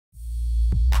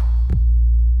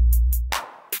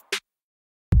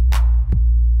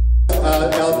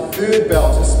third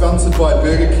bout is sponsored by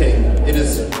Burger King. It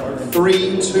is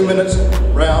 3 2-minute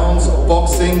rounds of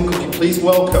boxing. Could you please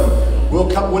welcome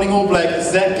World Cup winning All Black,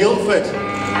 Zac Guildford.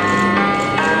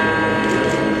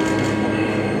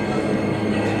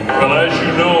 Well, as you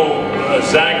know,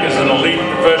 Zac is an elite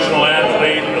professional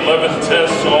athlete, 11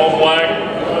 tests All Black.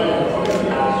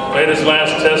 Played his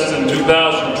last test in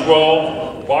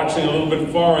 2012. Boxing a little bit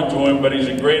foreign to him, but he's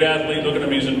a great athlete. Look at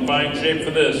him, he's in fine shape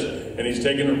for this, and he's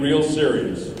taking it real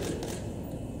serious.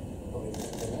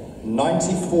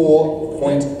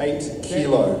 94.8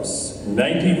 kilos.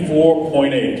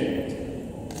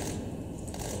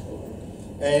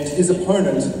 94.8. And his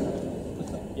opponent,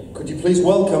 could you please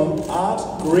welcome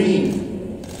Art Green.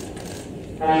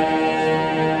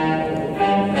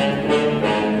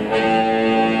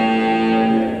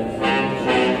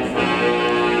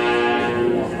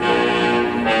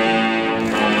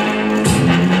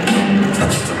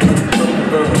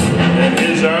 And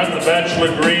here's Art, the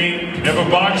Bachelor Green. Never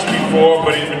boxed before,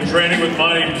 but he's been training with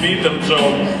Monty to beat them, so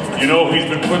you know he's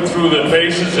been put through the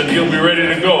paces and he'll be ready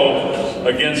to go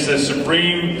against the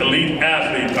supreme elite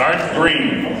athlete, Art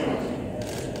Green.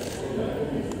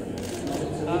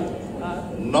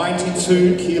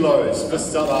 92 kilos.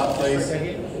 Fists up, Art, please.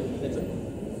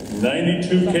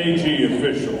 92 kg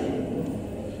official.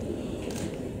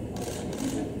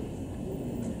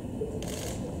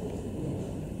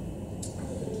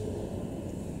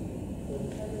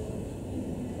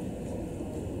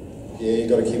 Yeah, you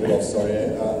got to keep it off, sorry.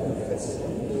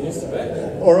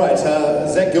 All right,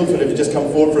 Zac Guildford, if you just come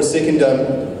forward for a second.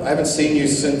 I haven't seen you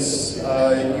since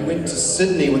you went to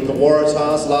Sydney with the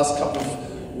Waratahs last couple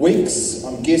of weeks.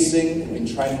 I'm guessing you've been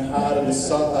training hard in the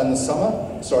sun, in the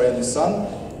sun,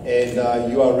 and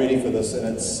you are ready for this, and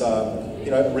it's you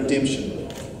know, redemption.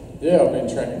 Yeah, I've been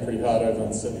training pretty hard over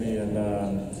in Sydney, and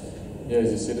yeah,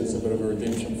 as you said, it's a bit of a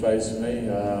redemption phase for me.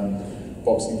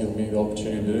 Boxing gave me the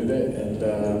opportunity to do that, and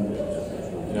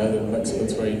you know, the mix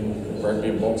between rugby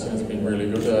and boxing has been really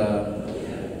good,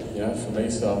 you know, for me.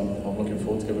 So I'm looking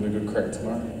forward to giving a good crack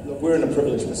tomorrow. Look, we're in a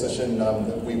privileged position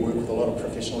that we work with a lot of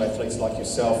professional athletes like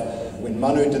yourself. When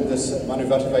Manu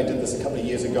Vatuvei did this a couple of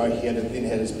years ago, he then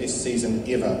had his best season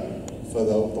ever for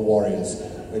the Warriors.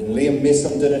 When Liam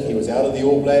Messam did it, he was out of the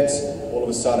All Blacks. All of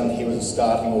a sudden, he was a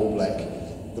starting All Black.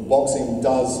 The boxing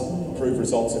does improve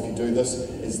results if you do this.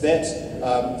 Is that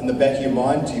in the back of your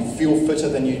mind? Do you feel fitter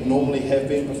than you normally have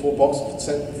been before boxing,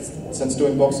 since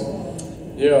doing boxing?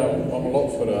 Yeah, I'm a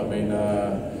lot fitter. I mean,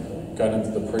 going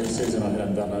into the pre-season, I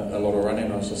hadn't done a lot of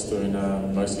running. I was just doing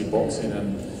mostly boxing,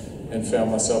 and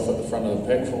found myself at the front of the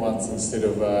pack for once instead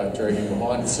of dragging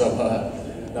behind. So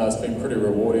no, it's been pretty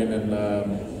rewarding, and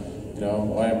you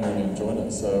know, I am really enjoying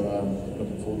it. So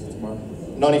looking forward to tomorrow.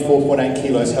 94.8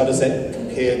 kilos. How does that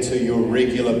compare to your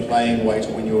regular playing weight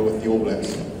when you were with the All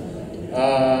Blacks? I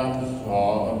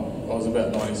was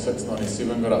about 96,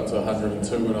 97, got up to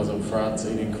 102 when I was in France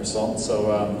eating croissants, so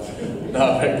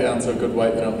no, back down to a good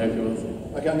weight that I'm happy with.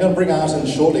 Okay, I'm going to bring Art in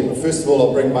shortly, but first of all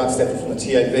I'll bring Mark Stafford from the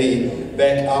TAB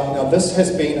back up. Now this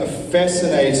has been a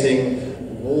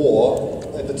fascinating war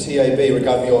at the TAB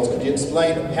regarding the odds. Could you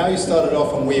explain how you started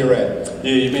off and where you're at?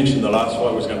 Yeah, you mentioned the last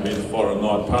fight was going to be the following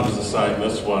night. Punters are saying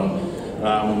this one.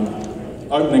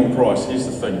 Opening price, here's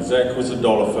the thing, Zac was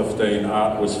 $1.15,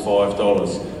 Art was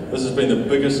 $5. This has been the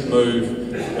biggest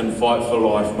move in Fight for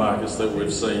Life markets that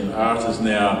we've seen. Art is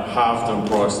now halved in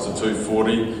price to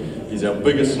 $2.40. He's our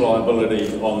biggest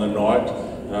liability on the night.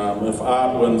 If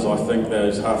Art wins, I think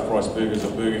those half-price burgers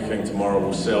at Burger King tomorrow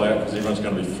will sell out because everyone's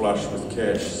going to be flush with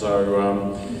cash.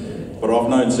 So, but I've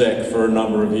known Zac for a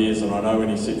number of years, and I know when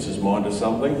he sets his mind to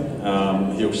something,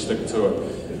 he'll stick to it.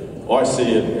 I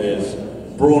see it as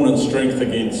brawn and strength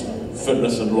against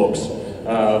fitness and looks.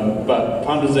 But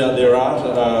punters out there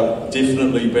are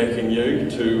definitely backing you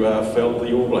to fell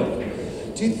the All Black.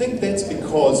 Do you think that's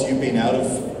because you've been out of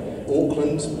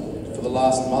Auckland for the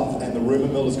last month and the rumour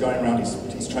mill is going around?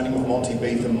 He's training with Monty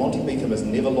Beetham. Monty Beetham has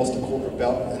never lost a corporate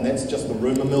bout, and that's just the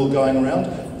rumour mill going around.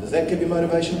 Does that give you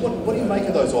motivation? What do you make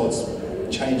of those odds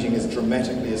changing as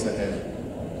dramatically as they have?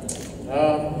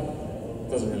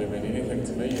 Doesn't really mean anything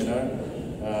to me, you know.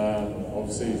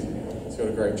 Obviously, he's got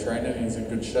a great trainer and he's in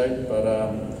good shape, but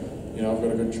you know, I've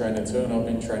got a good trainer too, and I've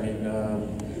been training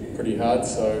pretty hard,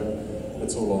 so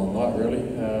it's all on the night really.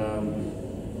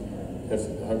 Have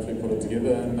to hopefully put it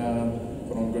together and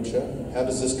put on a good show. How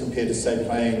does this compare to, say,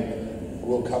 playing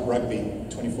World Cup rugby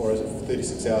 24 hours,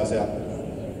 36 hours out?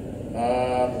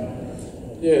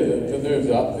 Yeah, the nerves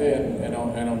are up there, and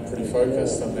I'm pretty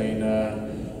focused. I mean,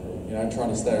 you know, trying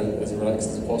to stay as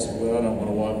relaxed as possible. I don't want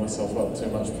to wind myself up too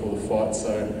much before the fight,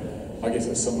 so I guess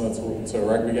it's similar to a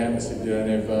rugby game, except you don't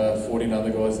have 14 other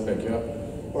guys to back you up.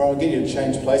 All right, I'll get you to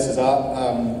change places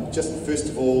up. Just first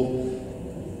of all,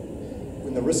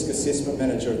 when the risk assessment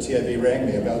manager at TAB rang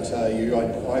me about you,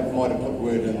 I might have put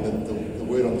word in, the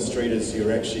word on the street is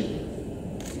you're actually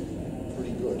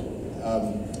pretty good.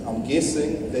 I'm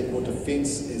guessing that your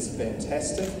defence is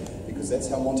fantastic, because that's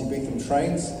how Monty Beetham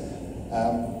trains.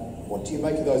 What do you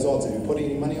make of those odds? Have you put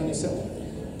any money on yourself?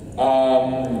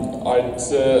 I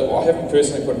haven't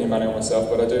personally put any money on myself,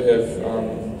 but I do have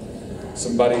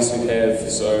some buddies who have,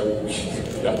 so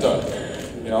I don't,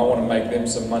 I want to make them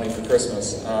some money for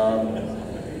Christmas.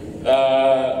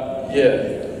 Yeah,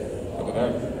 I don't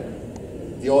know.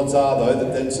 The odds are, though,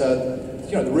 that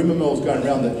the rumour mill's going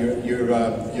around that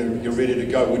you're ready to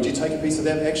go. Would you take a piece of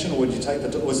that action, or would you take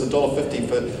was $1.50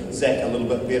 for Zac a little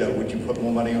bit better? Would you put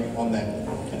more money on that?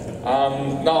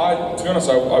 No, to be honest,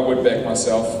 I would back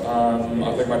myself.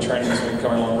 I think my training has been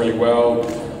coming along really well.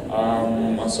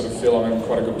 I sort of feel I'm in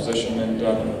quite a good position, and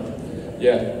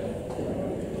yeah.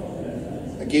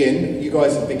 Again, you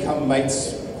guys have become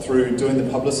mates through doing the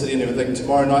publicity and everything.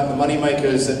 Tomorrow night, the Moneymaker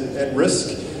is at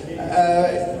risk.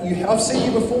 I've seen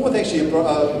you before with actually a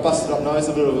busted up nose,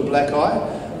 a bit of a black eye.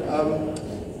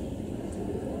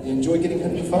 You enjoy getting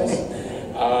hit in the face?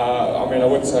 I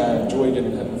would say I enjoy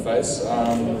getting hit in the face.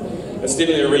 It's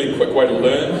definitely a really quick way to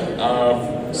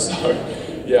learn. So,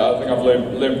 yeah, I think I've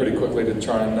learned pretty quickly to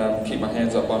try and keep my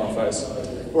hands up by my face.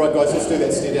 All right, guys, let's do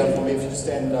that. Stare down for me. If you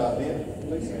stand there,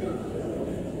 please.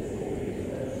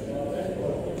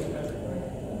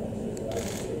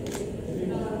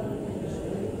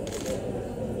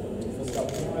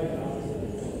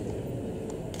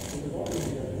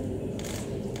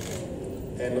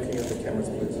 And looking at the cameras,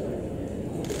 please.